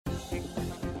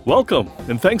Welcome,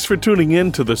 and thanks for tuning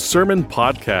in to the Sermon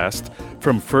Podcast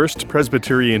from First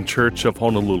Presbyterian Church of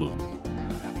Honolulu.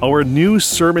 Our new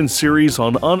sermon series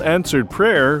on unanswered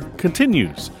prayer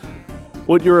continues.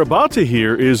 What you're about to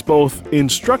hear is both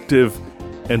instructive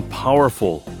and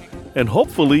powerful, and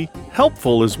hopefully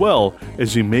helpful as well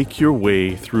as you make your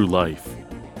way through life.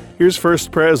 Here's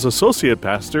First Pres Associate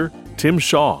Pastor Tim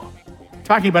Shaw.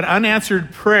 Talking about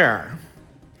unanswered prayer.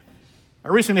 I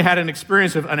recently had an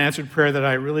experience of unanswered prayer that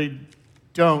I really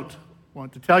don't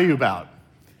want to tell you about.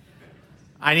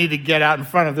 I need to get out in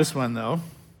front of this one, though.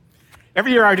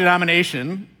 Every year, our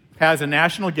denomination has a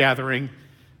national gathering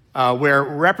where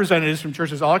representatives from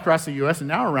churches all across the U.S. and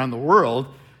now around the world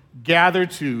gather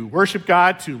to worship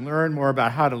God, to learn more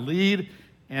about how to lead,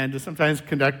 and to sometimes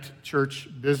conduct church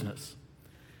business.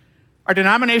 Our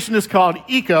denomination is called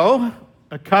ECO,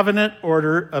 a Covenant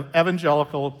Order of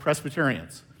Evangelical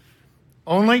Presbyterians.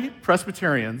 Only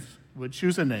Presbyterians would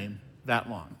choose a name that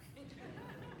long.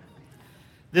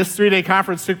 This three-day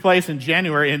conference took place in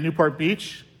January in Newport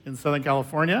Beach in Southern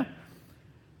California.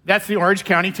 That's the Orange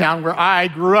County town where I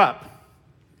grew up.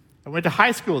 I went to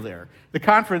high school there. The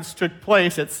conference took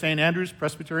place at St. Andrew's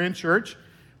Presbyterian Church,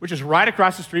 which is right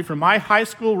across the street from my high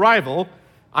school rival.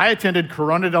 I attended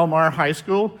Corona Del Mar High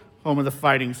School, home of the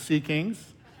Fighting Sea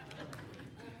Kings.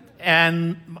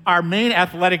 And our main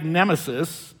athletic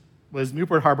nemesis was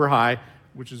Newport Harbor High,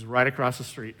 which is right across the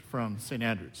street from St.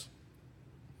 Andrews.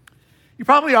 You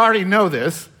probably already know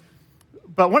this,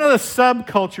 but one of the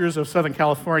subcultures of Southern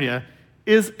California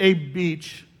is a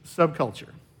beach subculture.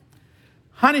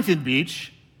 Huntington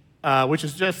Beach, which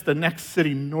is just the next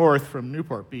city north from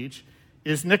Newport Beach,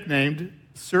 is nicknamed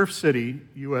Surf City,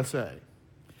 USA.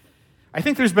 I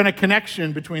think there's been a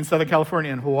connection between Southern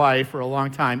California and Hawaii for a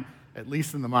long time, at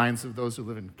least in the minds of those who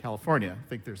live in California. I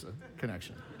think there's a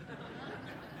connection.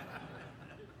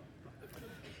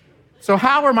 So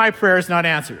how were my prayers not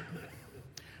answered?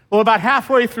 Well, about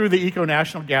halfway through the Eco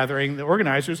National Gathering, the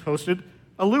organizers hosted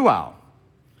a luau.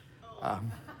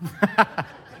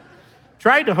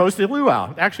 Tried to host a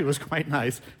luau. Actually, it was quite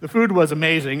nice. The food was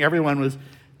amazing. Everyone was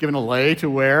given a lei to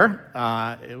wear.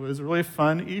 It was a really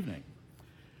fun evening.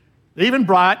 They even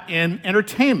brought in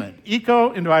entertainment.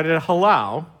 Eco invited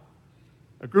Halau,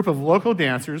 a group of local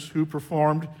dancers who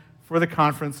performed for the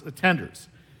conference attenders.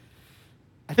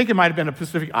 I think it might have been a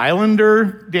Pacific Islander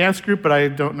dance group, but I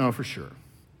don't know for sure.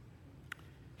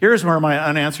 Here's where my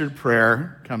unanswered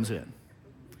prayer comes in.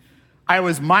 I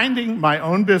was minding my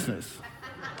own business,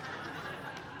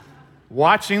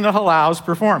 watching the Halau's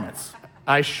performance.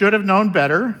 I should have known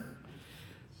better,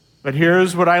 but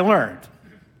here's what I learned.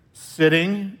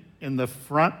 Sitting in the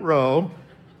front row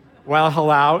while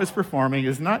Halau is performing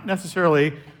is not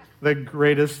necessarily the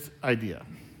greatest idea.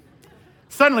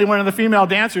 Suddenly, one of the female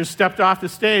dancers stepped off the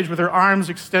stage with her arms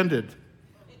extended.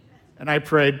 And I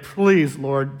prayed, please,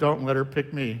 Lord, don't let her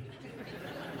pick me.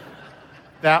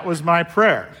 That was my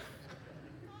prayer.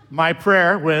 My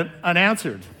prayer went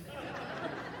unanswered.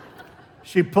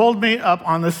 She pulled me up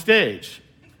on the stage.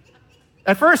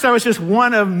 At first, I was just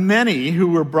one of many who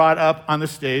were brought up on the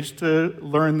stage to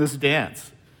learn this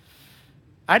dance.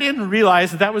 I didn't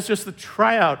realize that was just the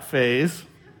tryout phase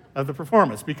of the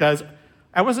performance, because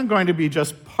I wasn't going to be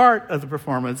just part of the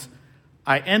performance.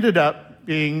 I ended up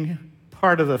being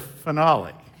part of the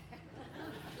finale.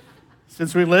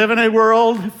 Since we live in a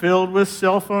world filled with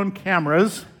cell phone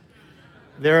cameras,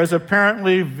 there is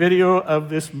apparently video of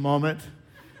this moment.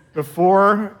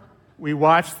 Before we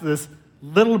watch this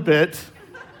little bit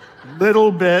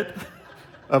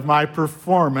of my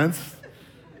performance,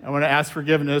 I want to ask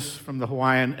forgiveness from the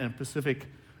Hawaiian and Pacific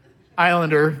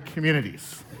Islander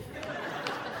communities.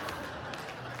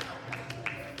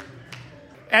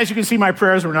 As you can see, my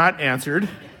prayers were not answered.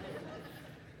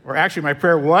 Or actually, my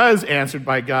prayer was answered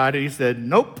by God, and he said,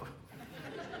 nope.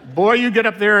 Boy, you get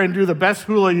up there and do the best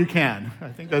hula you can. I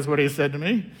think that's what he said to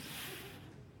me.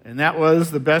 And that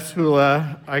was the best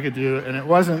hula I could do, and it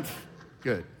wasn't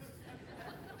good.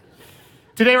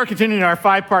 Today, we're continuing our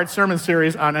 5-part sermon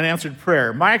series on unanswered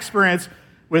prayer. My experience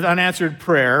with unanswered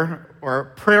prayer,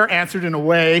 or prayer answered in a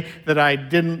way that I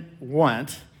didn't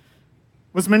want,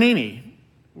 was Manini,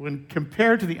 when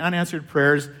compared to the unanswered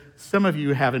prayers some of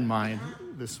you have in mind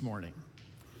this morning.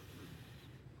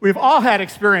 We've all had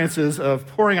experiences of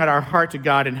pouring out our heart to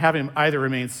God and having him either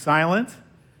remain silent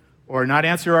or not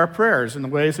answer our prayers in the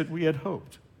ways that we had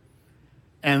hoped.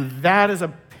 And that is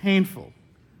a painful,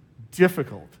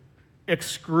 difficult,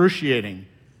 excruciating,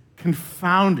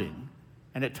 confounding,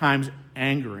 and at times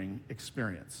angering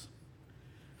experience.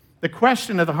 The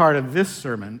question at the heart of this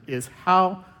sermon is,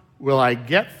 how will I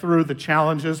get through the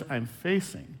challenges I'm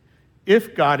facing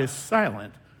if God is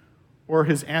silent or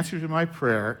his answer to my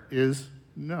prayer is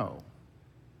no.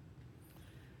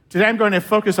 Today I'm going to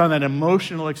focus on that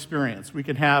emotional experience we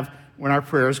can have when our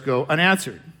prayers go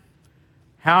unanswered.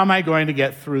 How am I going to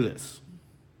get through this?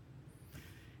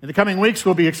 In the coming weeks,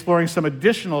 we'll be exploring some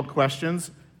additional questions.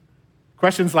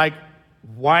 Questions like,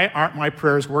 why aren't my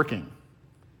prayers working?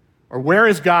 Or where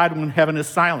is God when heaven is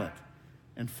silent?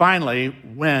 And finally,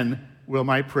 when will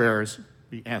my prayers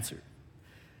be answered?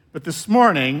 But this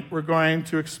morning, we're going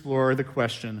to explore the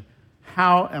question,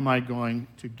 how am I going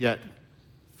to get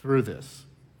through this?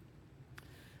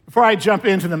 Before I jump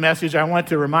into the message, I want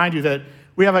to remind you that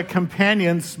we have a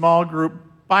companion small group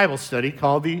Bible study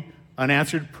called the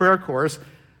Unanswered Prayer Course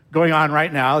going on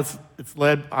right now. It's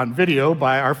led on video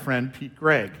by our friend Pete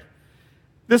Greig.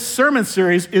 This sermon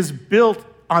series is built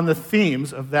on the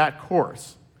themes of that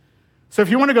course. So if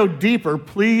you want to go deeper,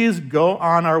 please go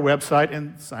on our website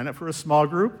and sign up for a small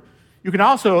group. You can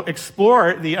also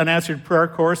explore the Unanswered Prayer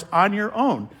Course on your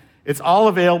own. It's all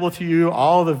available to you.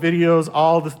 All the videos,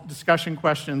 all the discussion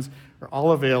questions are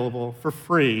all available for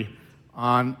free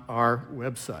on our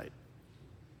website.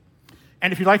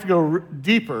 And if you'd like to go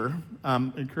deeper, I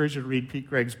encourage you to read Pete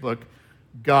Greig's book,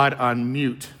 God on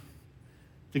Mute,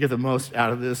 to get the most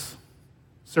out of this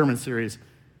sermon series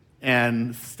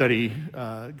and study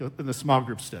in the small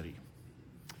group study.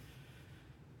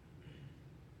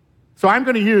 So I'm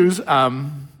going to use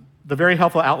the very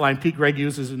helpful outline Pete Greig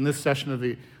uses in this session of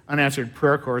the Unanswered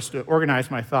Prayer Course to organize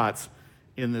my thoughts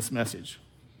in this message.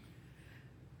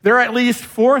 There are at least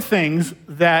 4 things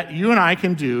that you and I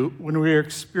can do when we are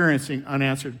experiencing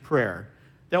unanswered prayer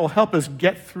that will help us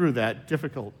get through that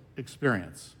difficult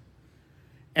experience.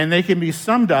 And they can be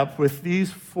summed up with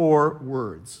these 4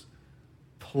 words: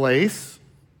 place,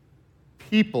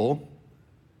 people,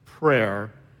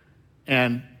 prayer,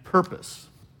 and purpose.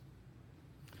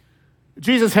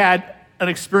 Jesus had an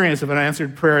experience of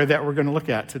unanswered prayer that we're going to look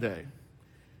at today.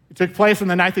 It took place on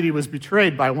the night that he was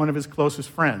betrayed by one of his closest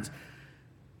friends.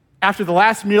 After the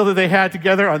last meal that they had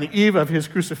together on the eve of his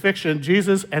crucifixion,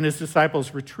 Jesus and his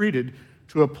disciples retreated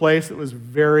to a place that was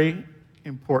very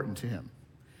important to him.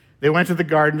 They went to the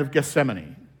Garden of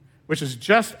Gethsemane, which is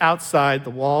just outside the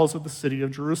walls of the city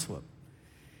of Jerusalem.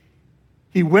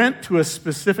 He went to a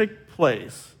specific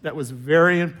place that was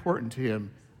very important to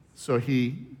him so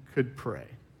he could pray.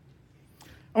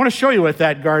 I want to show you what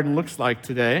that garden looks like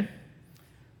today.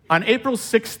 On April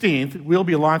 16th, we'll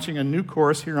be launching a new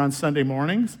course here on Sunday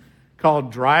mornings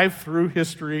called Drive Through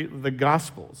History, the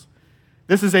Gospels.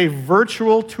 This is a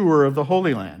virtual tour of the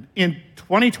Holy Land. In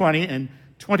 2020 and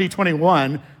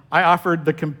 2021, I offered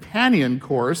the companion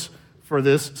course for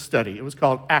this study. It was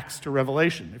called Acts to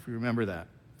Revelation, if you remember that.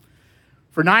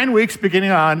 For 9 weeks,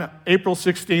 beginning on April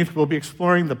 16th, we'll be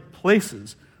exploring the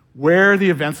places where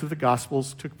the events of the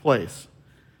Gospels took place.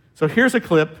 So here's a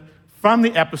clip from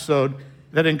the episode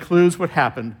that includes what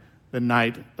happened the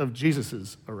night of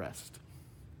Jesus' arrest.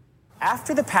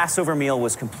 After the Passover meal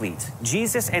was complete,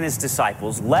 Jesus and his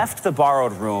disciples left the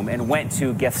borrowed room and went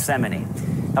to Gethsemane.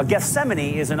 Now,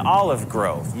 Gethsemane is an olive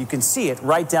grove. You can see it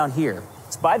right down here.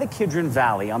 It's by the Kidron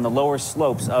Valley on the lower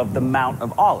slopes of the Mount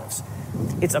of Olives.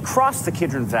 It's across the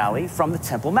Kidron Valley from the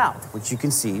Temple Mount, which you can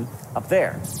see up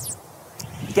there.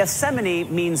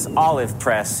 Gethsemane means olive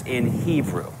press in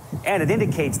Hebrew, and it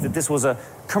indicates that this was a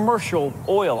commercial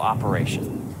oil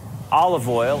operation. Olive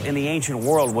oil in the ancient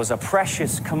world was a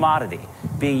precious commodity,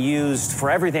 being used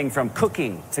for everything from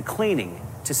cooking to cleaning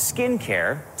to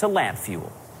skincare to lamp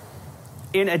fuel.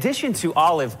 In addition to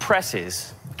olive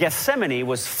presses, Gethsemane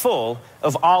was full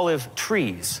of olive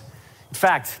trees. In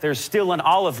fact, there's still an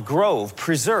olive grove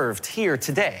preserved here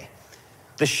today.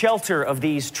 The shelter of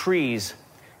these trees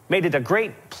made it a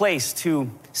great place to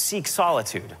seek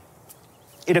solitude.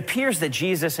 It appears that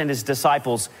Jesus and his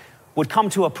disciples would come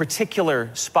to a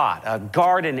particular spot, a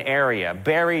garden area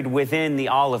buried within the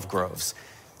olive groves.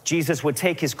 Jesus would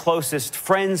take his closest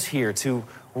friends here to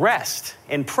rest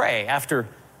and pray after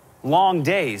long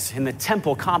days in the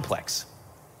temple complex.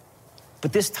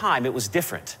 But this time it was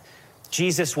different.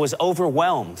 Jesus was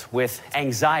overwhelmed with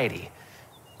anxiety.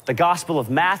 The Gospel of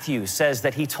Matthew says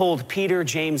that he told Peter,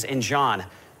 James, and John,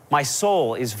 "My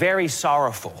soul is very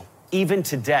sorrowful, even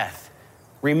to death.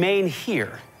 Remain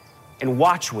here and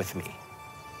watch with me."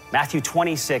 Matthew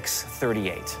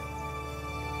 26:38.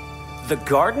 The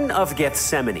Garden of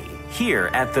Gethsemane, here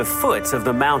at the foot of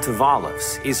the Mount of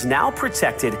Olives, is now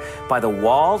protected by the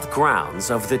walled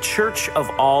grounds of the Church of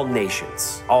All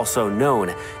Nations, also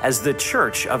known as the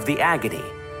Church of the Agony.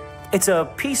 It's a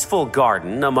peaceful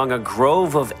garden among a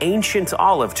grove of ancient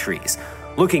olive trees,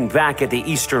 looking back at the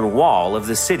eastern wall of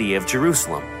the city of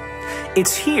Jerusalem.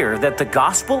 It's here that the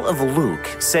Gospel of Luke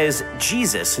says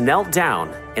Jesus knelt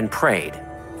down and prayed.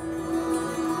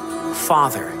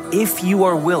 Father, if you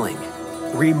are willing,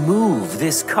 remove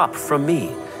this cup from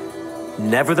me.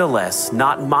 Nevertheless,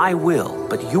 not my will,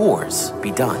 but yours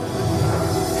be done.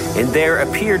 And there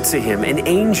appeared to him an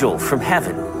angel from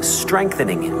heaven,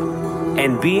 strengthening him.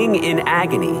 And being in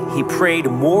agony, he prayed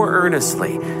more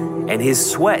earnestly, and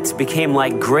his sweat became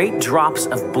like great drops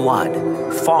of blood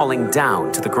falling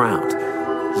down to the ground.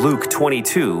 Luke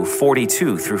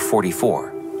 22:42 through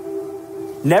 44.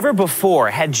 Never before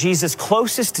had Jesus'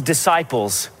 closest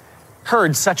disciples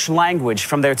heard such language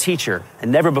from their teacher,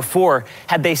 and never before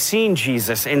had they seen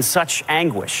Jesus in such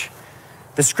anguish.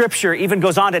 The scripture even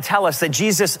goes on to tell us that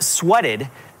Jesus sweated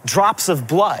drops of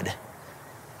blood.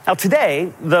 Now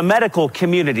today, the medical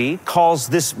community calls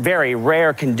this very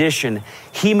rare condition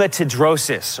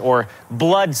hematidrosis, or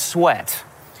blood sweat,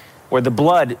 where the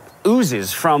blood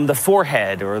oozes from the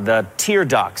forehead or the tear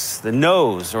ducts, the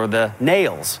nose or the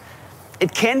nails.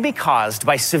 It can be caused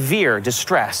by severe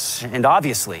distress, and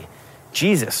obviously,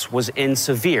 Jesus was in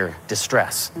severe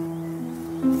distress.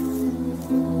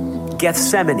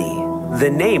 Gethsemane, the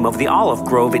name of the olive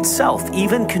grove itself,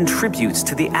 even contributes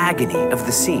to the agony of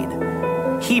the scene.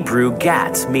 Hebrew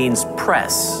gat means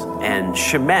press, and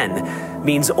shemen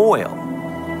means oil.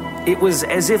 It was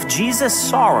as if Jesus'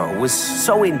 sorrow was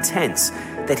so intense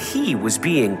that he was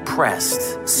being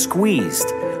pressed,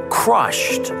 squeezed,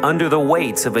 crushed under the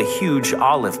weight of a huge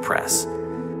olive press.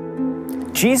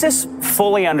 Jesus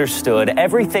fully understood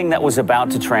everything that was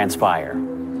about to transpire.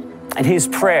 And his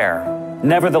prayer,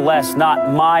 nevertheless,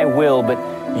 not my will, but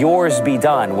yours be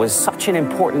done, was such an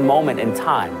important moment in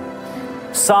time.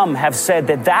 Some have said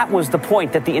that that was the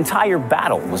point that the entire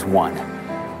battle was won.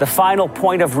 The final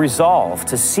point of resolve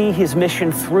to see his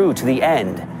mission through to the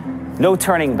end. No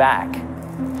turning back.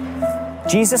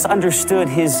 Jesus understood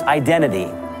his identity.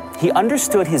 He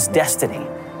understood his destiny.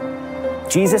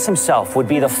 Jesus himself would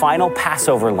be the final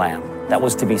Passover lamb that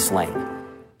was to be slain.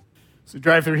 So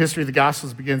Drive Through History of the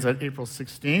Gospels begins on April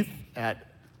 16th at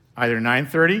either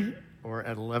 9:30 or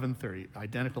at 11:30.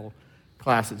 Identical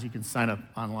classes. You can sign up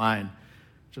online.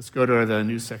 Just go to the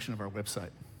news section of our website.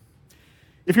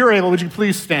 If you're able, would you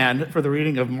please stand for the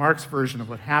reading of Mark's version of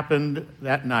what happened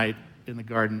that night in the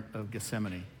Garden of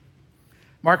Gethsemane.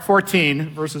 Mark 14,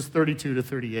 verses 32 to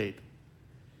 38.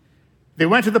 They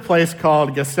went to the place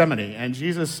called Gethsemane, and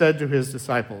Jesus said to his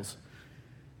disciples,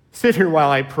 "Sit here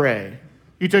while I pray."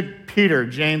 He took Peter,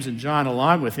 James, and John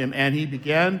along with him, and he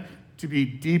began to be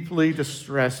deeply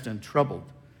distressed and troubled.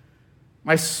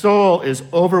 "My soul is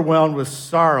overwhelmed with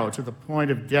sorrow to the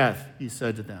point of death," he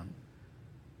said to them.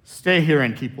 "Stay here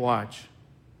and keep watch."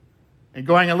 And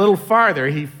going a little farther,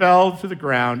 he fell to the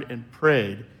ground and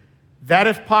prayed that,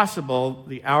 if possible,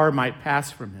 the hour might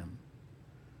pass from him.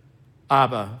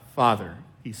 "Abba, Father,"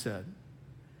 he said,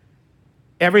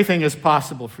 "everything is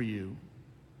possible for you.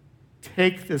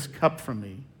 Take this cup from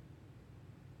me.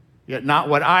 Yet not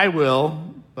what I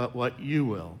will, but what you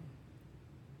will."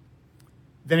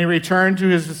 Then he returned to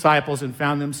his disciples and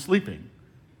found them sleeping.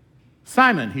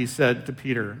 "Simon," he said to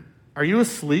Peter, "are you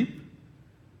asleep?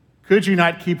 Could you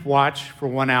not keep watch for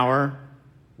 1 hour?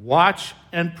 Watch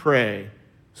and pray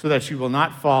so that you will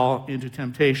not fall into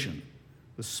temptation.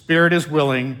 The spirit is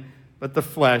willing, but the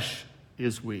flesh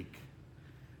is weak."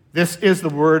 This is the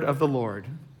word of the Lord.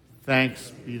 Thanks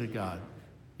be to God.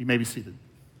 You may be seated.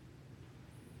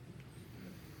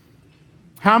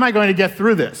 How am I going to get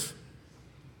through this?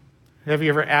 Have you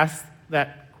ever asked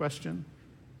that question?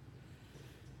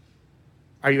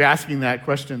 Are you asking that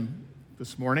question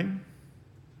this morning?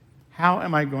 How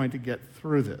am I going to get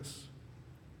through this?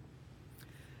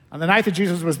 On the night that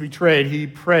Jesus was betrayed, he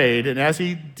prayed, and as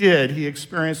he did, he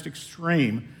experienced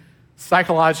extreme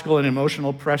psychological and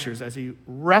emotional pressures as he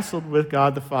wrestled with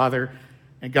God the Father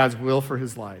and God's will for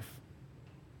his life.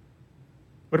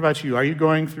 What about you? Are you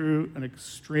going through an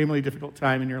extremely difficult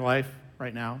time in your life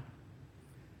right now?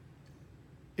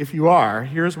 If you are,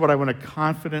 here's what I want to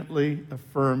confidently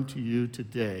affirm to you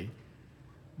today.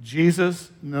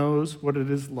 Jesus knows what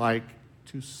it is like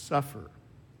to suffer.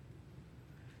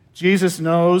 Jesus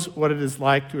knows what it is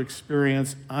like to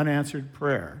experience unanswered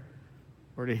prayer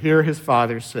or to hear his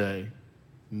Father say,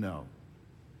 no.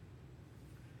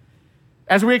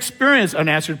 As we experience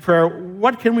unanswered prayer,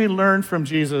 what can we learn from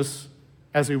Jesus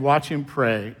as we watch him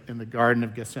pray in the Garden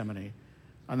of Gethsemane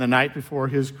on the night before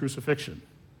his crucifixion?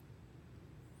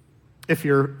 If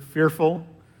you're fearful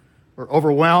or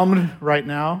overwhelmed right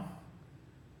now,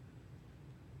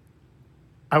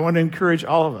 I want to encourage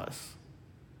all of us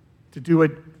to do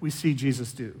what we see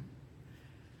Jesus do.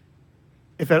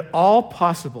 if at all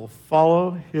possible,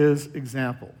 follow his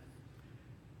example.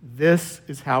 This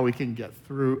is how we can get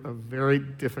through a very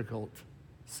difficult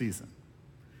season.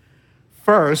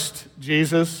 First,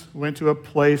 Jesus went to a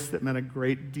place that meant a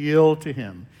great deal to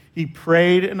him. He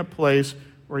prayed in a place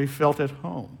where he felt at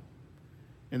home.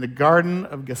 In the Garden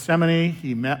of Gethsemane,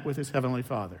 he met with his heavenly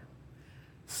Father.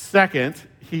 Second,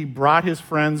 he brought his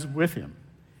friends with him.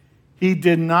 He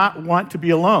did not want to be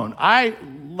alone. I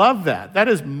love that. That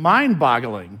is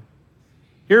mind-boggling.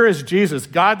 Here is Jesus,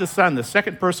 God the Son, the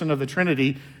second person of the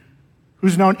Trinity,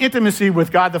 who's known intimacy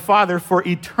with God the Father for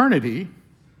eternity,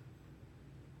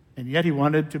 and yet he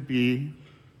wanted to be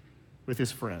with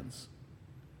his friends.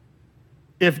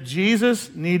 If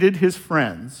Jesus needed his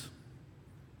friends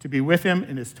to be with him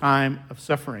in his time of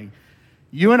suffering,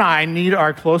 you and I need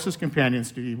our closest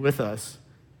companions to be with us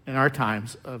in our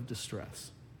times of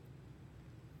distress.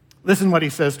 Listen what he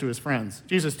says to his friends.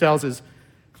 Jesus tells his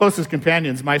closest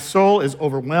companions, "My soul is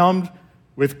overwhelmed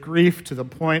with grief to the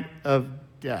point of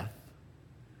death."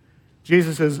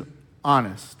 Jesus is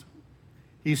honest.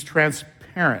 He's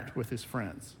transparent with his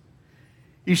friends.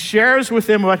 He shares with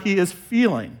them what he is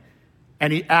feeling,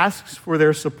 and he asks for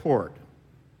their support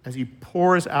as he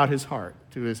pours out his heart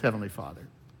to his heavenly Father.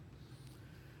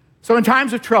 So in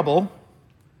times of trouble,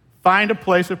 find a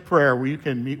place of prayer where you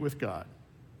can meet with God.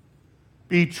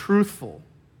 Be truthful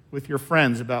with your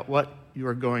friends about what you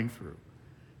are going through.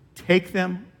 Take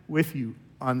them with you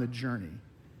on the journey,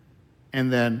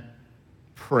 and then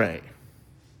pray.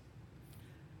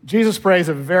 Jesus prays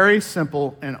a very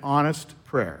simple and honest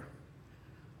prayer.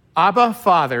 Abba,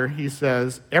 Father, he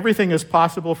says, everything is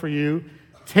possible for you.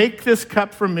 Take this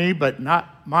cup from me, but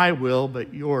not my will,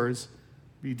 but yours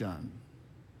be done.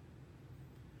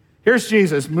 Here's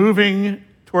Jesus moving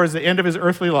towards the end of his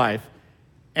earthly life,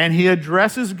 and he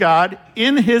addresses God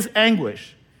in his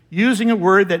anguish, using a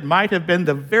word that might have been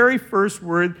the very first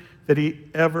word that he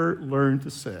ever learned to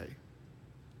say.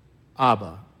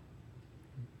 Abba,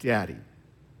 Daddy.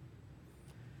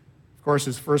 Of course,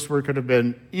 his first word could have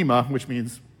been Ima, which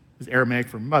means is Aramaic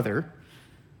for mother.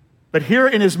 But here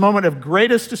in his moment of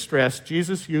greatest distress,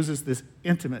 Jesus uses this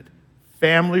intimate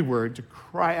family word to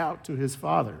cry out to his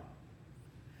Father.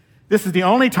 This is the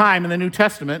only time in the New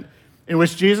Testament in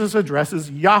which Jesus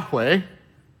addresses Yahweh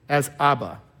as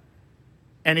Abba.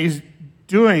 And he's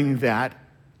doing that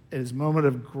at his moment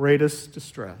of greatest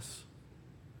distress.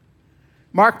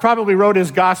 Mark probably wrote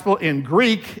his gospel in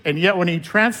Greek, and yet when he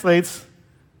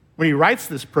writes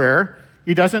this prayer,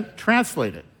 he doesn't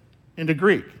translate it into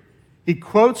Greek. He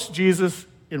quotes Jesus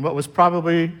in what was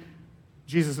probably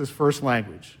Jesus' first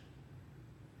language.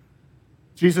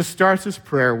 Jesus starts his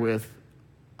prayer with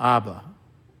Abba.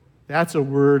 That's a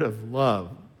word of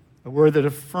love, a word that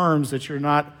affirms that you're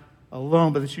not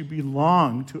alone, but that you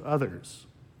belong to others.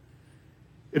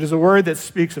 It is a word that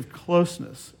speaks of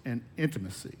closeness and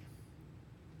intimacy.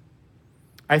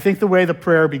 I think the way the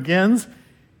prayer begins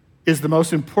is the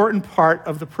most important part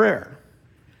of the prayer.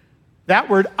 That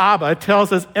word Abba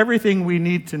tells us everything we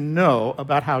need to know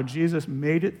about how Jesus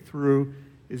made it through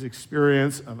his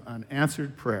experience of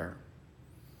unanswered prayer.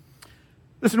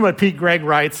 Listen to what Pete Greig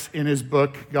writes in his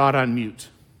book, God on Mute.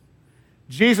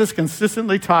 Jesus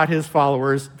consistently taught his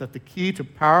followers that the key to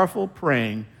powerful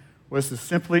praying was to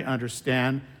simply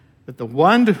understand that the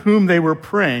one to whom they were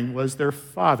praying was their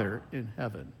Father in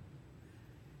heaven.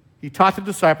 He taught the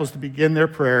disciples to begin their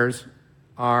prayers,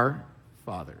 Our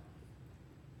Father.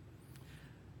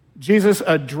 Jesus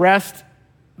addressed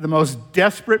the most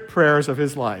desperate prayers of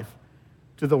his life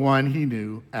to the one he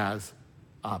knew as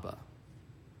Abba.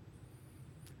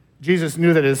 Jesus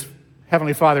knew that his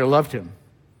heavenly Father loved him,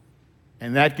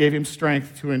 and that gave him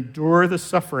strength to endure the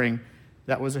suffering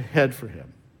that was ahead for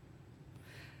him.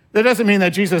 That doesn't mean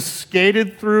that Jesus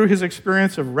skated through his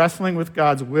experience of wrestling with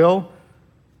God's will,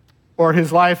 or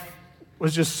his life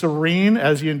was just serene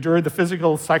as he endured the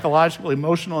physical, psychological,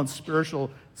 emotional, and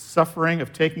spiritual suffering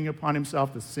of taking upon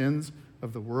himself the sins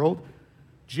of the world.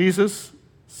 Jesus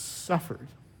suffered.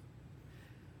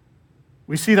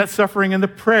 We see that suffering in the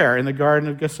prayer in the Garden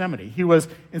of Gethsemane. He was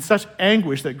in such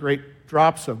anguish that great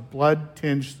drops of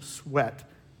blood-tinged sweat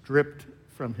dripped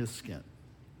from his skin.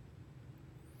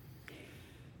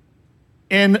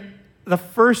 In the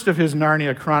first of his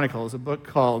Narnia Chronicles, a book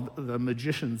called The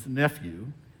Magician's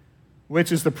Nephew,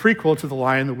 which is the prequel to The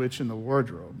Lion, the Witch, and the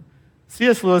Wardrobe,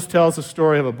 C.S. Lewis tells the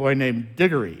story of a boy named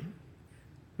Diggory,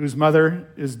 whose mother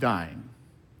is dying.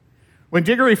 When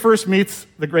Diggory first meets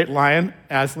the great lion,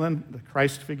 Aslan, the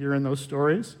Christ figure in those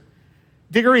stories,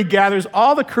 Diggory gathers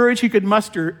all the courage he could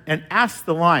muster and asks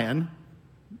the lion,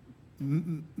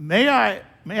 May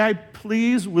I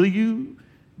please, will you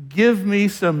give me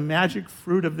some magic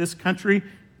fruit of this country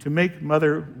to make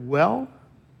mother well?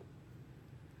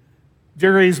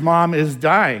 Diggory's mom is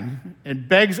dying and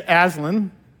begs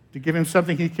Aslan to give him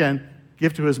something he can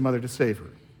give to his mother to save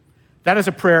her. That is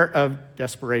a prayer of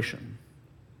desperation.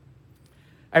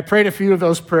 I prayed a few of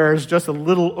those prayers just a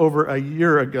little over a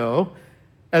year ago,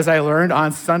 as I learned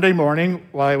on Sunday morning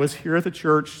while I was here at the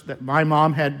church that my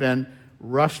mom had been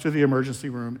rushed to the emergency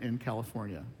room in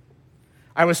California.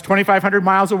 I was 2,500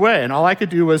 miles away, and all I could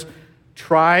do was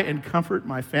try and comfort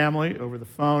my family over the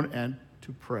phone and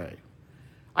to pray.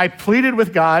 I pleaded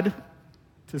with God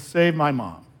to save my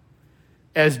mom,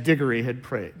 as Diggory had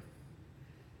prayed.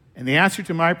 And the answer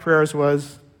to my prayers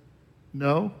was,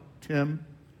 no, Tim,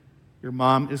 your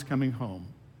mom is coming home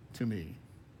to me.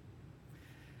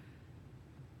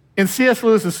 In C.S.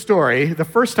 Lewis's story, the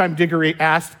first time Diggory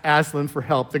asked Aslan for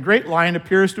help, the great lion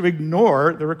appears to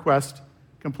ignore the request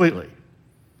completely.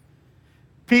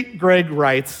 Pete Greig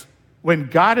writes, when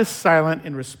God is silent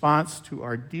in response to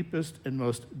our deepest and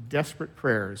most desperate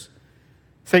prayers,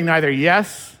 saying neither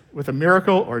yes with a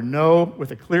miracle or no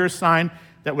with a clear sign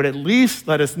that would at least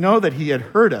let us know that he had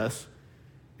heard us,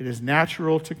 it is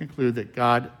natural to conclude that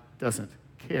God doesn't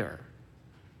care.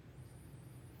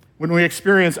 When we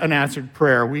experience unanswered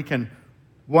prayer, we can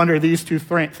wonder these two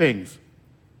things.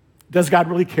 Does God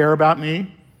really care about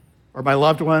me or my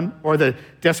loved one or the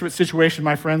desperate situation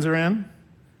my friends are in?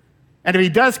 And if he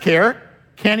does care,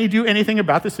 can he do anything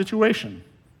about the situation?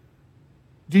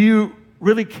 Do you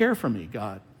really care for me,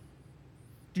 God?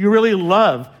 Do you really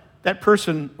love that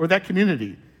person or that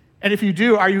community? And if you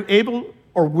do, are you able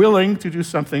or willing to do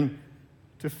something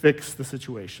to fix the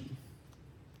situation?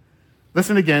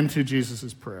 Listen again to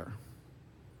Jesus' prayer.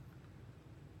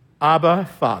 Abba,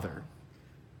 Father,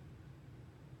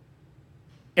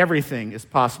 everything is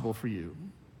possible for you.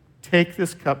 Take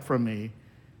this cup from me,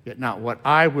 yet not what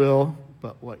I will,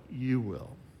 but what you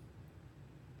will.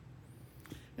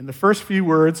 In the first few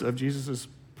words of Jesus'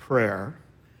 prayer,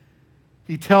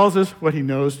 he tells us what he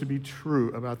knows to be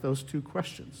true about those two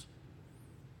questions.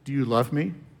 Do you love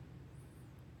me?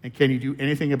 And can you do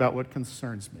anything about what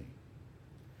concerns me?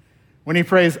 When he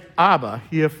prays Abba,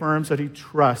 he affirms that he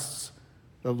trusts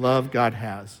the love God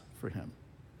has for him.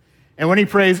 And when he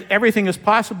prays everything is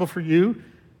possible for you,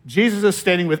 Jesus is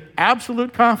stating with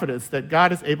absolute confidence that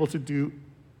God is able to do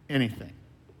anything.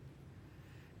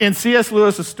 In C.S.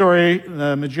 Lewis's story,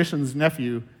 The Magician's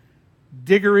Nephew,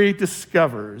 Diggory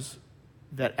discovers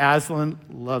that Aslan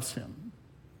loves him.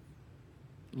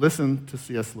 Listen to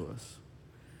C.S. Lewis.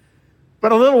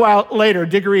 But a little while later,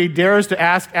 Diggory dares to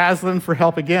ask Aslan for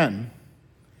help again.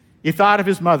 He thought of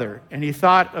his mother, and he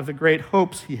thought of the great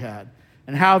hopes he had,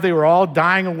 and how they were all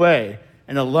dying away,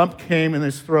 and a lump came in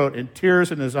his throat and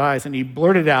tears in his eyes, and he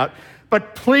blurted out,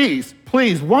 but please,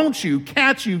 please,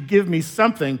 can't you give me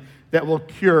something that will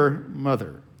cure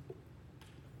Mother?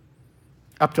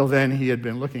 Up till then, he had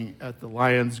been looking at the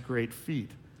lion's great feet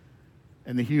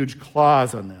and the huge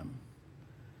claws on them.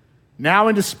 Now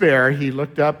in despair, he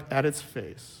looked up at its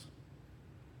face.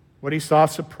 What he saw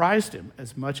surprised him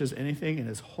as much as anything in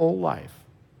his whole life.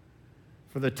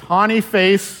 For the tawny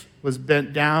face was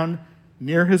bent down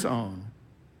near his own,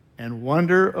 and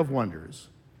wonder of wonders,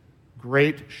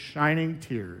 great shining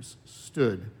tears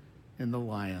stood in the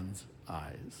lion's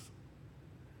eyes.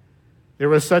 There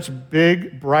were such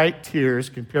big, bright tears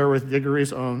compared with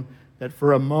Diggory's own that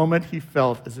for a moment he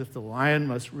felt as if the lion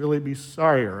must really be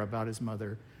sorrier about his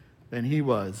mother than he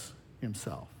was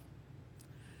himself.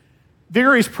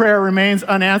 Diggory's prayer remains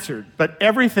unanswered, but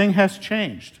everything has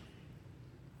changed.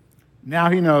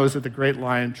 Now he knows that the great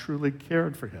lion truly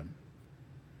cared for him.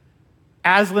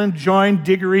 Aslan joined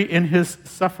Diggory in his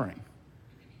suffering,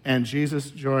 and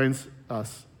Jesus joins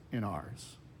us in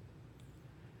ours.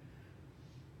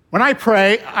 When I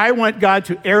pray, I want God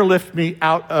to airlift me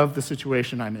out of the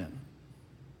situation I'm in.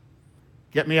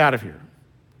 Get me out of here.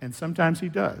 And sometimes he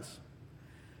does.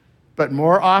 But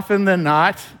more often than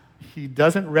not, he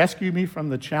doesn't rescue me from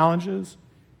the challenges.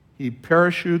 He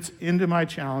parachutes into my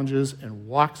challenges and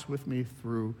walks with me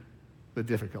through the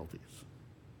difficulties.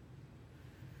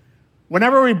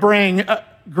 Whenever we bring a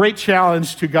great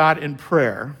challenge to God in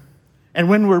prayer, and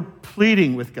when we're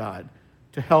pleading with God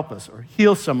to help us or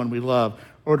heal someone we love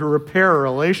or to repair a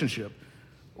relationship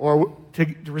or to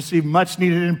receive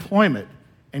much-needed employment,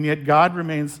 and yet God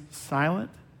remains silent,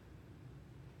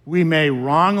 we may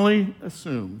wrongly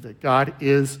assume that God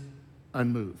is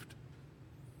unmoved.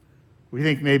 We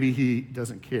think maybe he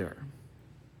doesn't care.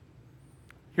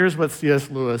 Here's what C.S.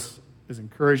 Lewis is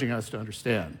encouraging us to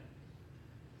understand.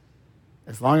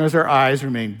 As long as our eyes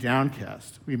remain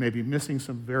downcast, we may be missing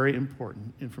some very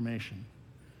important information.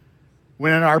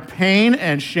 When in our pain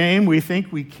and shame we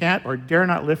think we can't or dare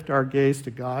not lift our gaze to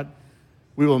God,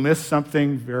 we will miss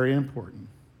something very important.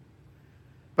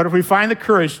 But if we find the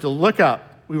courage to look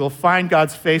up, we will find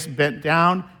God's face bent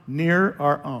down near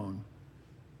our own.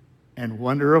 And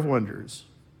wonder of wonders,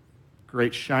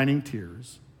 great shining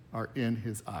tears are in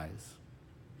his eyes.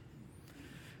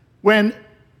 When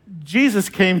Jesus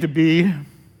came to be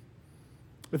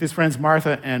with his friends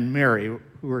Martha and Mary,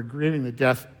 who were grieving the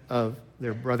death of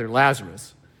their brother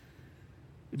Lazarus,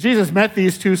 Jesus met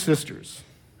these two sisters.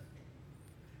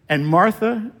 And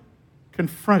Martha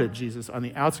confronted Jesus on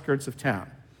the outskirts of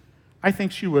town. I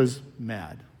think she was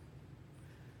mad.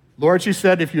 Lord, she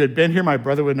said, if you had been here, my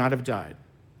brother would not have died.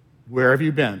 Where have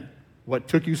you been? What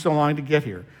took you so long to get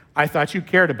here? I thought you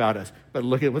cared about us, but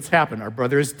look at what's happened. Our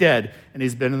brother is dead, and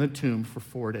he's been in the tomb for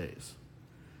 4 days.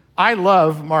 I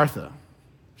love Martha.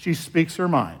 She speaks her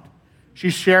mind. She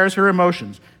shares her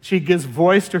emotions. She gives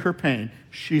voice to her pain.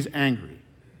 She's angry.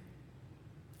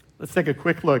 Let's take a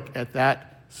quick look at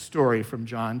that story from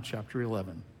John chapter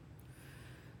 11.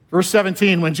 Verse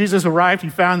 17, when Jesus arrived, he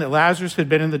found that Lazarus had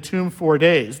been in the tomb 4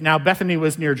 days. Now Bethany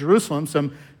was near Jerusalem,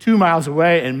 some 2 miles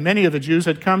away, and many of the Jews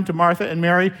had come to Martha and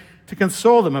Mary to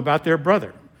console them about their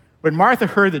brother. When Martha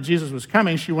heard that Jesus was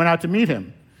coming, she went out to meet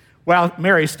him, while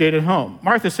Mary stayed at home.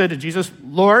 Martha said to Jesus,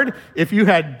 Lord, if you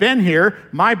had been here,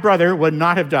 my brother would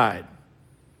not have died.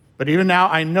 But even now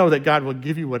I know that God will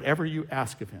give you whatever you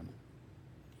ask of him.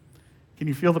 Can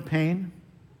you feel the pain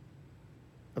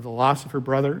of the loss of her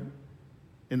brother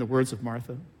in the words of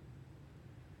Martha?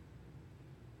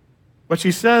 What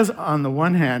she says on the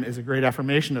one hand is a great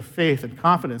affirmation of faith and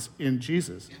confidence in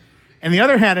Jesus. And the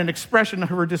other hand, an expression of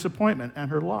her disappointment and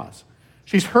her loss.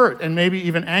 She's hurt and maybe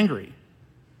even angry.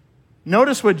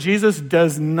 Notice what Jesus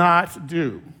does not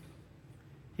do.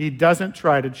 He doesn't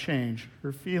try to change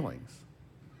her feelings.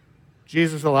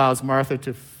 Jesus allows Martha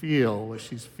to feel what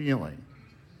she's feeling.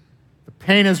 The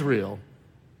pain is real,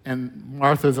 and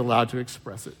Martha is allowed to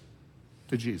express it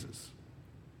to Jesus.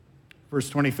 Verse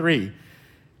 23,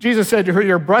 Jesus said to her,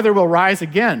 your brother will rise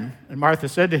again. And Martha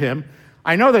said to him,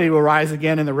 I know that he will rise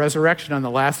again in the resurrection on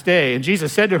the last day. And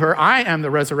Jesus said to her, I am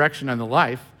the resurrection and the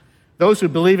life. Those who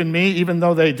believe in me, even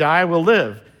though they die, will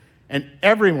live. And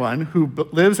everyone who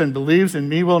lives and believes in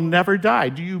me will never die.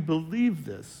 Do you believe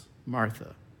this,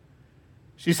 Martha?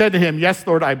 She said to him, yes,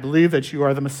 Lord, I believe that you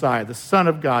are the Messiah, the Son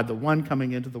of God, the one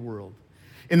coming into the world.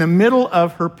 In the middle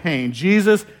of her pain,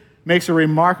 Jesus makes a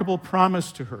remarkable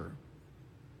promise to her.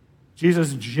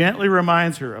 Jesus gently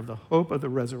reminds her of the hope of the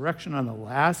resurrection on the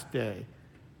last day.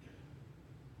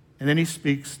 And then he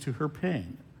speaks to her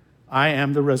pain. I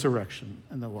am the resurrection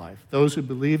and the life. Those who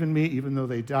believe in me, even though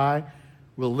they die,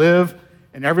 will live,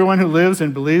 and everyone who lives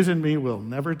and believes in me will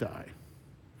never die.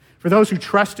 For those who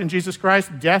trust in Jesus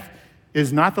Christ, death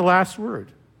is not the last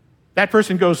word. That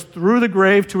person goes through the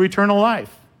grave to eternal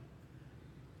life.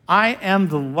 I am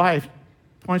the life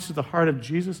points to the heart of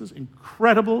Jesus'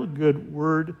 incredible good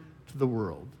word to the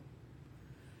world.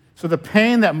 So the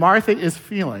pain that Martha is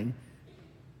feeling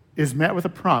is met with a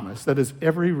promise that is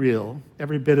every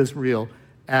bit as real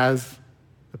as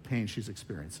the pain she's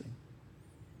experiencing.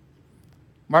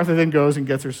 Martha then goes and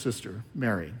gets her sister,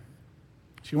 Mary.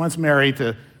 She wants Mary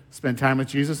to spend time with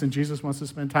Jesus, and Jesus wants to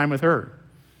spend time with her.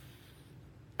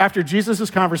 After Jesus'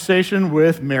 conversation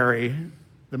with Mary,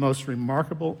 the most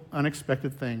remarkable,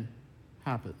 unexpected thing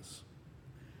happens.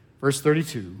 Verse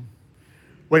 32,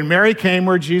 when Mary came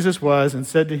where Jesus was and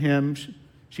said to him,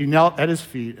 she knelt at his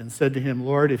feet and said to him,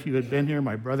 Lord, if you had been here,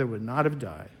 my brother would not have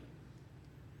died.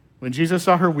 When Jesus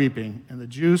saw her weeping, and the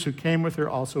Jews who came with her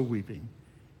also weeping,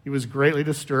 he was greatly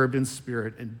disturbed in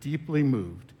spirit and deeply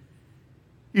moved.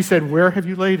 He said, where have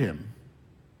you laid him?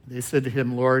 They said to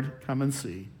him, Lord, come and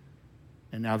see.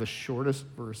 And now the shortest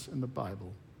verse in the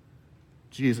Bible,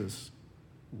 Jesus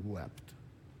wept.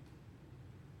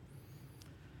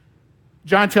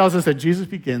 John tells us that Jesus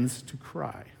begins to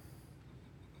cry.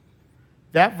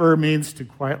 That verb means to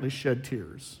quietly shed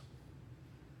tears.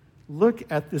 Look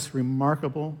at this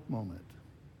remarkable moment.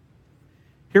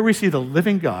 Here we see the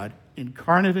living God,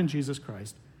 incarnate in Jesus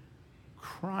Christ,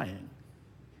 crying.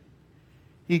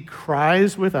 He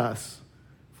cries with us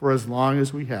for as long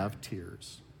as we have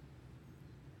tears.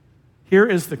 Here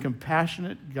is the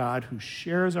compassionate God who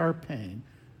shares our pain,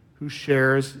 who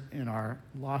shares in our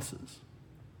losses.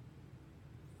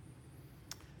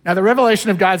 Now, the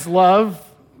revelation of God's love,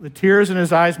 the tears in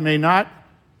his eyes, may not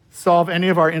solve any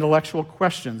of our intellectual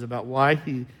questions about why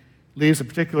he leaves a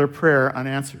particular prayer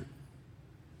unanswered.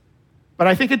 But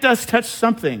I think it does touch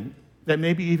something that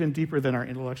may be even deeper than our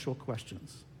intellectual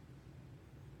questions.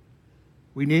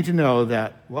 We need to know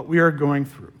that what we are going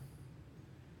through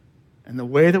and the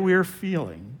way that we are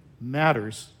feeling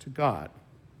matters to God.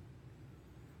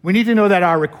 We need to know that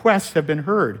our requests have been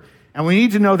heard, and we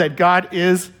need to know that God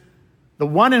is the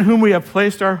one in whom we have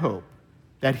placed our hope,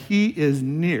 that he is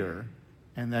near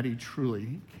and that he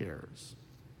truly cares.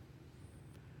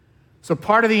 So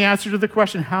part of the answer to the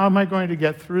question, how am I going to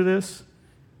get through this,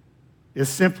 is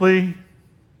simply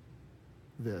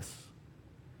this.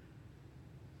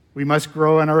 We must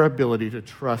grow in our ability to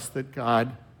trust that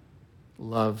God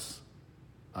loves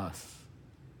us.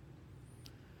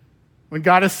 When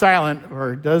God is silent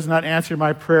or does not answer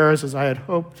my prayers as I had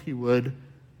hoped he would,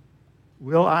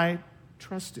 will I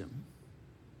trust him?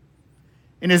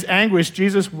 In his anguish,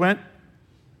 Jesus went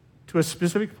to a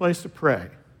specific place to pray.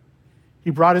 He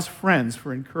brought his friends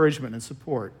for encouragement and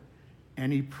support,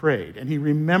 and he prayed. And he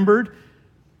remembered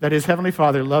that his heavenly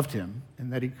Father loved him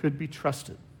and that he could be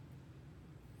trusted.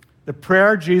 The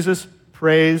prayer Jesus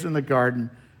prays in the garden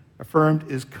affirmed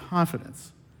his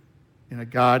confidence in a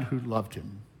God who loved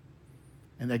him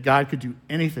and that God could do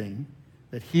anything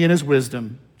that he in his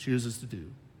wisdom chooses to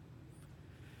do.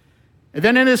 And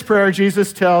then in his prayer,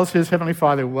 Jesus tells his heavenly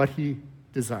Father what he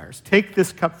desires. Take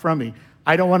this cup from me.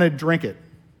 I don't want to drink it.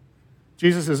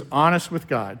 Jesus is honest with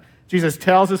God. Jesus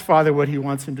tells his Father what he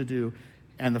wants him to do,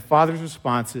 and the Father's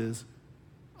response is,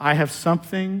 I have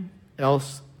something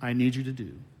else I need you to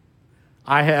do.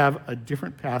 I have a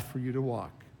different path for you to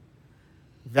walk.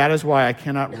 That is why I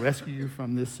cannot rescue you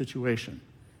from this situation.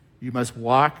 You must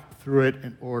walk through it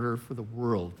in order for the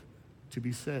world to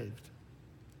be saved.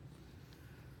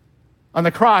 On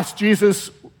the cross,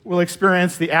 Jesus will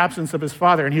experience the absence of his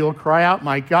Father, and he will cry out,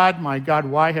 my God,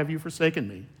 why have you forsaken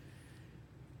me?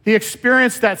 He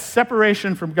experienced that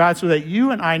separation from God so that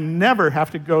you and I never have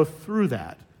to go through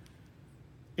that.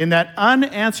 In that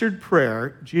unanswered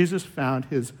prayer, Jesus found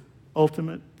his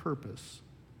ultimate purpose.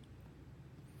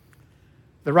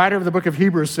 The writer of the book of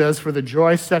Hebrews says, for the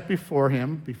joy set before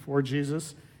him, before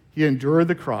Jesus, he endured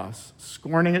the cross,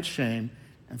 scorning its shame,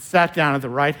 and sat down at the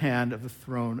right hand of the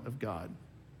throne of God.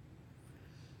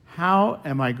 How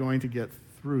am I going to get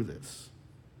through this?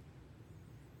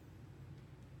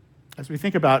 As we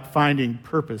think about finding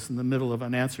purpose in the middle of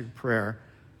unanswered prayer,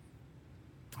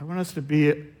 I want us to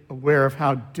be aware of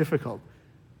how difficult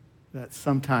that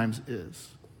sometimes is.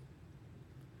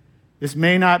 This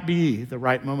may not be the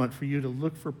right moment for you to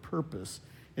look for purpose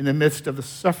in the midst of the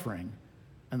suffering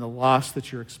and the loss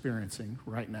that you're experiencing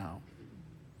right now.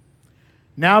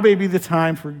 Now may be the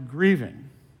time for grieving.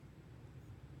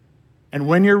 And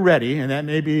when you're ready, and that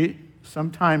may be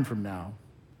some time from now,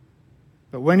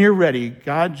 but when you're ready,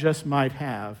 God just might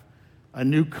have a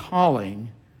new calling,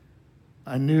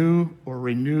 a new or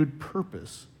renewed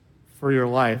purpose for your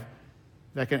life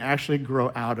that can actually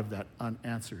grow out of that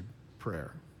unanswered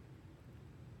prayer.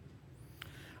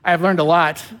 I have learned a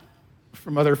lot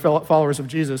from other followers of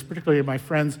Jesus, particularly my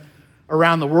friends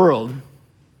around the world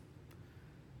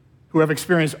who have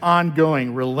experienced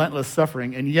ongoing, relentless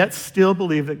suffering and yet still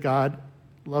believe that God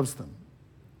loves them.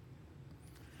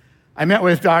 I met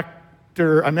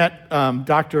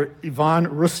Dr. Ivan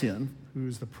Russian,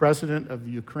 who's the president of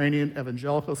the Ukrainian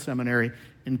Evangelical Seminary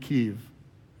in Kyiv.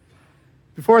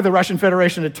 Before the Russian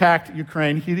Federation attacked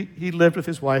Ukraine, he lived with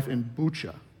his wife in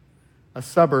Bucha, a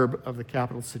suburb of the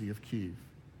capital city of Kyiv.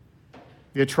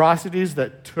 The atrocities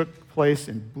that took place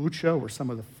in Bucha were some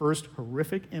of the first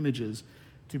horrific images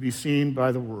to be seen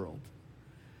by the world.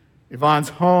 Ivan's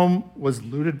home was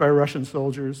looted by Russian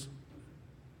soldiers.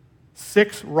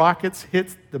 6 rockets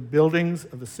hit the buildings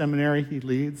of the seminary he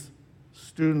leads.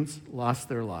 Students lost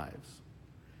their lives.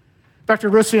 Dr.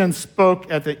 Russian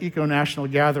spoke at the Eco-National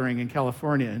Gathering in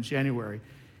California in January.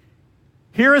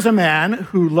 Here is a man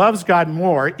who loves God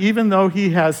more, even though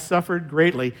he has suffered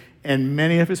greatly, and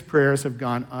many of his prayers have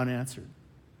gone unanswered.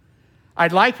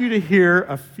 I'd like you to hear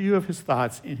a few of his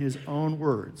thoughts in his own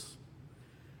words.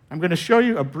 I'm going to show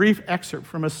you a brief excerpt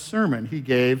from a sermon he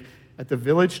gave at the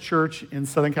Village Church in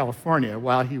Southern California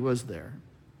while he was there.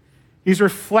 He's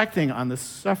reflecting on the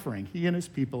suffering he and his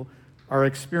people are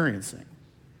experiencing,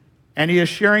 and he is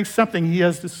sharing something he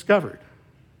has discovered.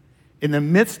 In the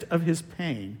midst of his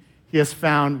pain, he has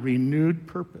found renewed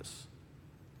purpose.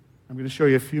 I'm going to show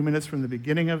you a few minutes from the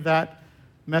beginning of that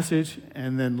message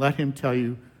and then let him tell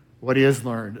you what he has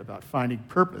learned about finding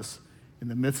purpose in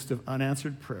the midst of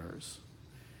unanswered prayers.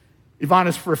 Ivan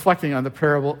is reflecting on the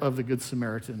parable of the Good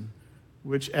Samaritan,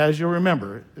 which, as you'll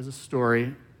remember, is a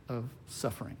story of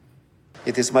suffering.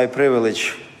 It is my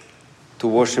privilege to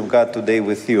worship God today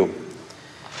with you.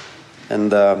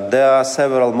 And there are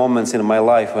several moments in my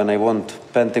life when I want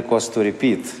Pentecost to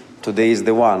repeat. Today is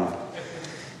the one.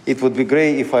 it would be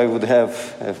great if I would have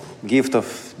a gift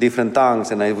of different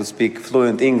tongues and I would speak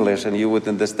fluent English and you would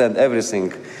understand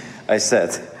everything I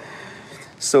said.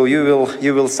 So you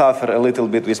will suffer a little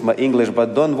bit with my English,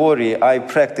 but don't worry, I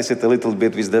practice it a little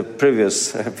bit with the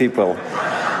previous people.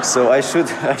 So I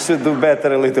should do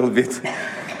better a little bit.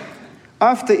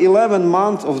 After 11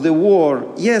 months of the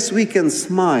war, yes, we can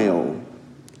smile.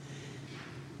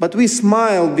 But we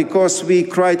smile because we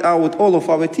cried out all of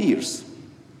our tears.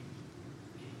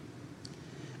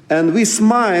 And we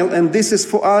smile, and this is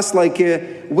for us like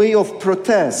a way of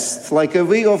protest, like a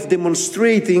way of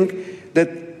demonstrating that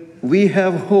we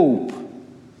have hope.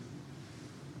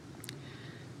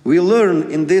 We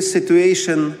learn in this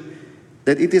situation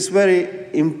that it is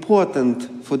very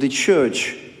important for the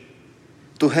church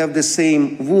to have the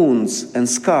same wounds and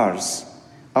scars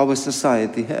our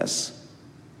society has.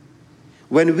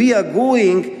 When we are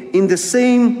going in the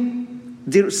same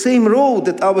road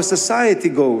that our society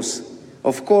goes,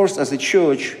 of course, as a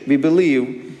church, we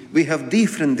believe we have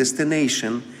different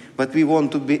destination, but we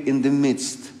want to be in the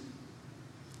midst.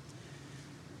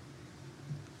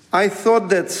 I thought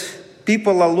that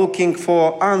people are looking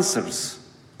for answers,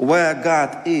 where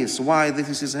God is, why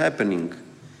this is happening.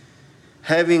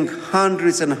 Having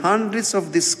hundreds and hundreds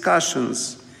of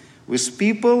discussions with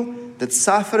people that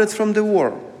suffered from the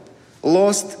war,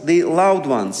 lost their loved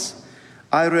ones,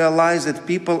 I realized that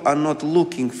people are not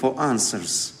looking for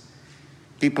answers.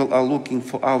 People are looking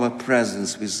for our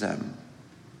presence with them.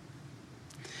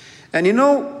 And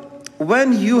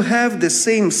when you have the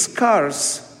same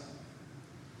scars,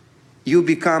 you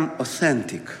become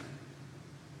authentic.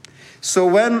 So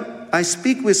when I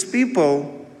speak with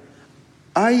people,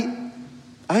 I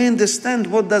understand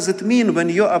what does it mean when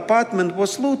your apartment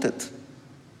was looted.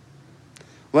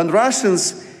 When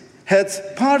Russians had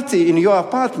party in your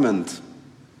apartment.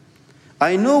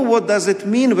 I know what does it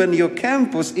mean when your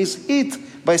campus is hit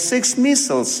by 6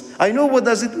 missiles. I know what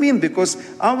does it mean because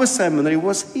our seminary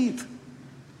was hit.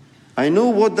 I know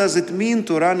what does it mean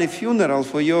to run a funeral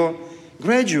for your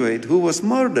graduate who was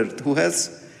murdered, who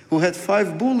had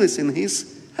 5 bullets in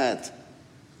his head.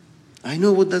 I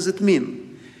know what does it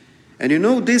mean. And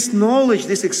this knowledge,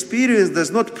 this experience does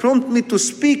not prompt me to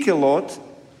speak a lot.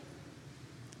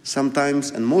 Sometimes,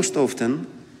 and most often,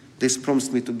 this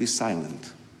prompts me to be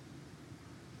silent.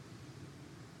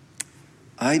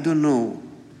 I don't know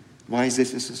why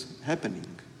this is happening,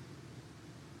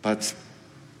 but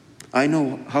I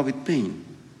know how it pains.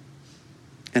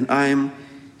 And I am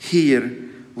here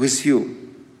with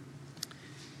you.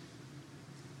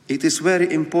 It is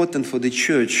very important for the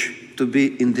church to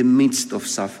be in the midst of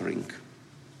suffering.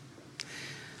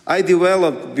 I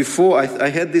developed before, I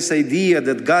had this idea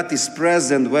that God is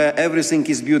present where everything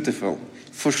is beautiful.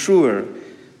 For sure,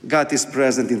 God is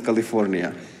present in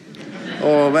California.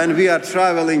 Or when we are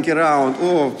traveling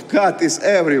around, God is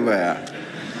everywhere.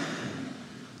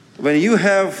 When you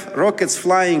have rockets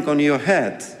flying on your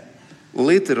head,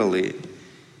 literally,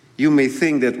 you may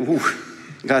think that,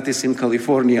 God is in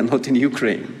California, not in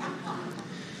Ukraine.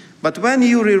 But when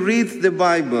you reread the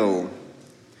Bible,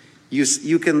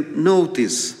 you can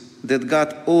notice that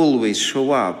God always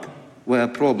shows up where a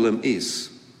problem is.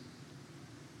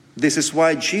 This is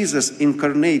why Jesus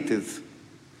incarnated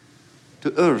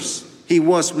to earth. He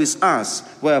was with us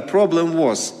where a problem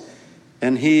was,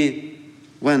 and he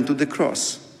went to the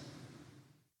cross.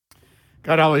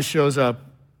 God always shows up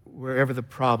wherever the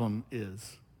problem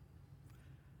is.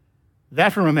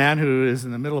 That from a man who is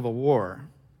in the middle of a war.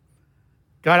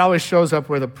 God always shows up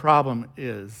where the problem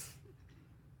is.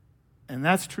 And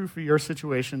that's true for your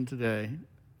situation today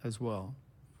as well.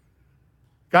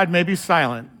 God may be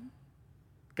silent.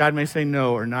 God may say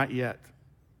no or not yet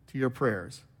to your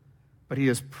prayers. But he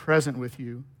is present with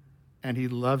you, and he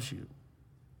loves you.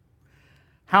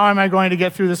 How am I going to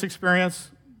get through this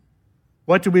experience?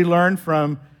 What do we learn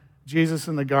from Jesus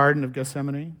in the Garden of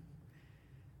Gethsemane?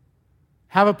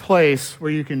 Have a place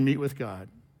where you can meet with God.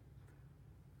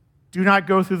 Do not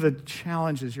go through the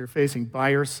challenges you're facing by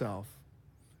yourself.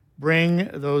 Bring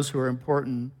those who are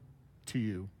important to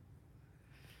you.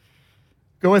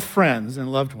 Go with friends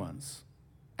and loved ones.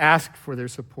 Ask for their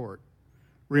support.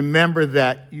 Remember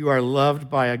that you are loved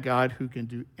by a God who can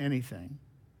do anything.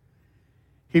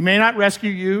 He may not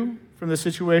rescue you from the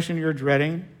situation you're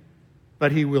dreading,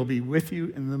 but he will be with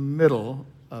you in the middle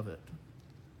of it.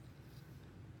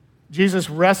 Jesus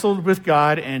wrestled with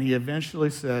God, and he eventually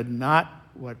said, not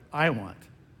what I want,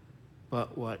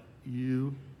 but what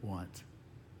you want.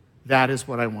 That is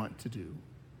what I want to do.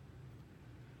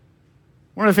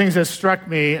 One of the things that struck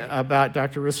me about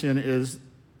Dr. Rission is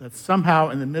that somehow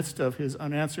in the midst of his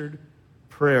unanswered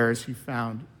prayers, he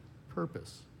found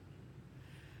purpose.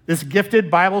 This gifted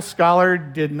Bible scholar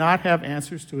did not have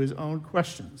answers to his own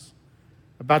questions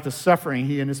about the suffering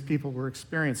he and his people were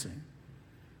experiencing.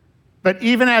 But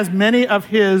even as many of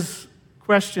his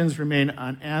questions remain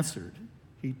unanswered,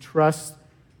 he trusts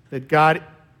that God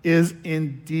is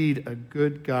indeed a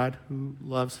good God who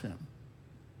loves him.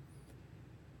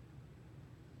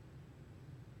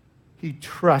 He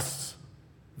trusts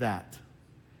that,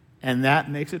 and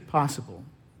that makes it possible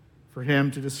for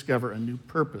him to discover a new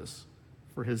purpose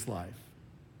for his life.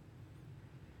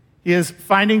 He is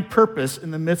finding purpose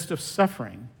in the midst of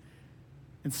suffering,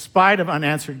 in spite of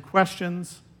unanswered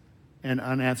questions and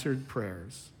unanswered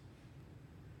prayers.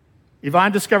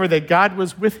 Yvonne discovered that God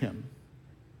was with him,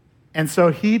 and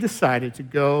so he decided to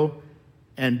go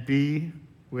and be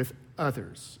with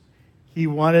others. He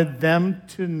wanted them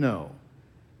to know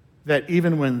that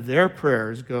even when their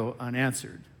prayers go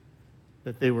unanswered,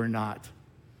 that they were not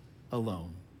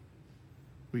alone.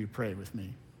 Will you pray with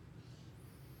me?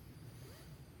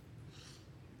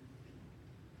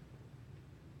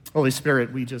 Holy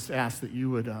Spirit, we just ask that you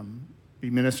would be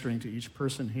ministering to each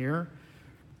person here,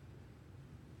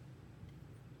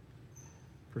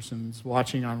 persons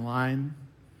watching online,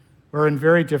 who are in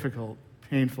very difficult,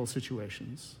 painful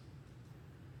situations.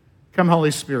 Come,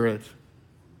 Holy Spirit,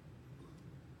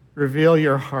 reveal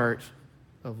your heart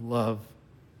of love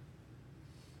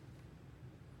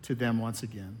to them once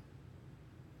again.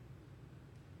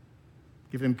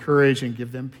 Give them courage and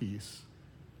give them peace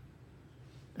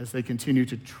as they continue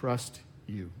to trust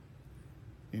you.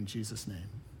 In Jesus' name,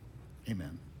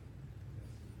 amen.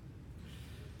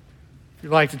 If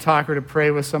you'd like to talk or to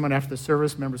pray with someone after the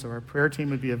service, members of our prayer team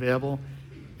would be available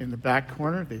in the back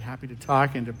corner. They'd be happy to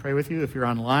talk and to pray with you. If you're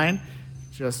online,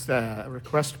 just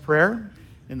request prayer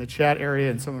in the chat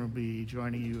area, and someone will be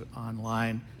joining you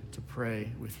online to pray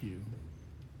with you.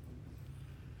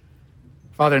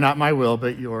 Father, not my will,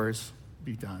 but yours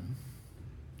be done.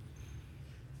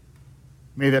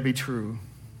 May that be true.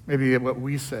 Maybe what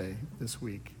we say this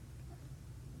week.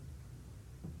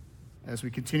 As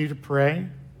we continue to pray,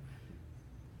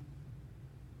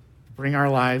 to bring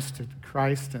our lives to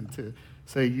Christ and to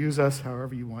say, use us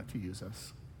however you want to use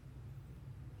us.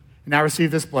 And now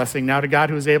receive this blessing. Now to God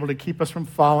who is able to keep us from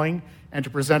falling and to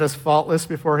present us faultless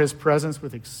before his presence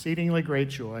with exceedingly great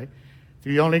joy, to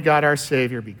the only God our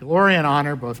Savior, be glory and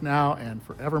honor both now and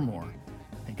forevermore.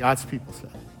 And God's people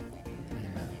said,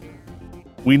 amen.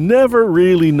 We never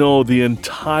really know the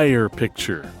entire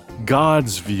picture,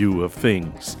 God's view of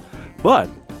things. But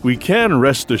we can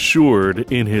rest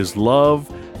assured in his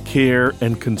love, care,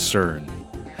 and concern.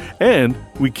 And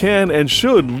we can and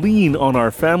should lean on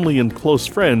our family and close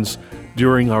friends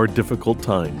during our difficult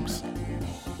times.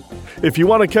 If you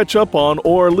want to catch up on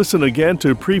or listen again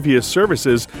to previous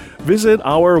services, visit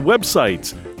our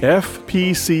websites,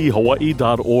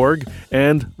 fpchawaii.org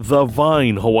and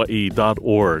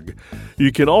thevinehawaii.org.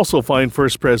 You can also find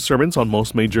First Pres sermons on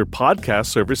most major podcast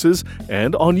services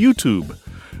and on YouTube.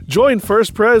 Join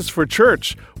First Pres for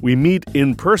church. We meet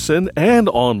in person and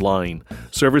online.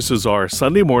 Services are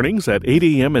Sunday mornings at 8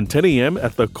 a.m. and 10 a.m.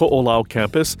 at the Ko'olau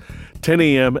campus, 10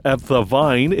 a.m. at The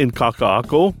Vine in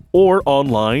Kaka'ako, or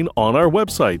online on our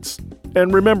websites.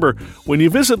 And remember, when you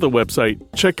visit the website,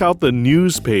 check out the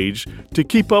news page to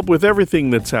keep up with everything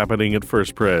that's happening at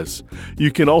First Pres.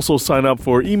 You can also sign up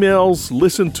for emails,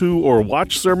 listen to or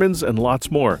watch sermons, and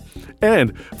lots more.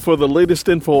 And for the latest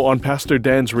info on Pastor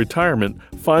Dan's retirement,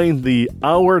 find the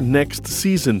Our Next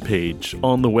Season page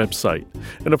on the website.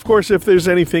 And of course, if there's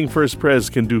anything First Pres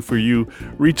can do for you,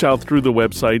 reach out through the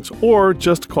websites or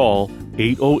just call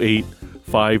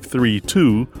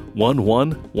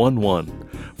 808-532-1111.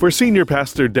 For Senior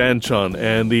Pastor Dan Chun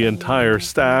and the entire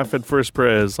staff at First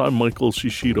Pres, I'm Michael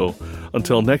Shishido.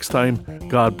 Until next time,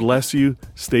 God bless you,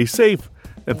 stay safe,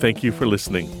 and thank you for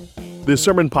listening. This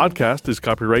sermon podcast is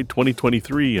copyright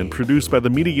 2023 and produced by the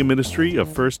Media Ministry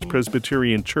of First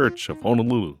Presbyterian Church of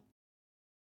Honolulu.